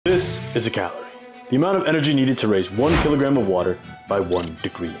This is a calorie, the amount of energy needed to raise 1 kilogram of water by 1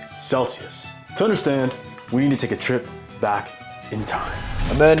 degree Celsius. To understand, we need to take a trip back in time.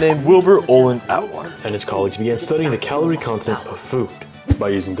 A man named Wilbur O in Atwater and his colleagues began studying the calorie content of food by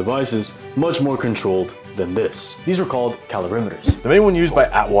using devices much more controlled than this. These were called calorimeters. The main one used by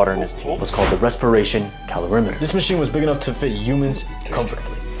Atwater and his team was called the respiration calorimeter. This machine was big enough to fit humans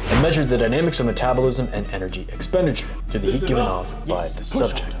comfortably and measured the dynamics of metabolism and energy expenditure through the heat given off by the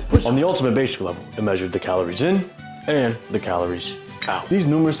subject. On the ultimate basic level, it measured the calories in and the calories out. These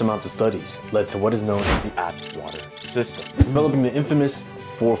numerous amounts of studies led to what is known as the Atwater system, developing the infamous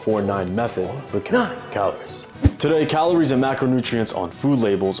 449 method for counting calories. Today, calories and macronutrients on food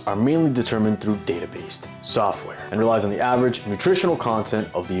labels are mainly determined through data-based software and relies on the average nutritional content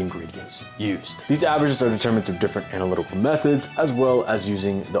of the ingredients used. These averages are determined through different analytical methods as well as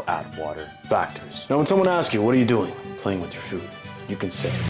using the Atwater factors. Now, when someone asks you, what are you doing? Playing with your food. You can say,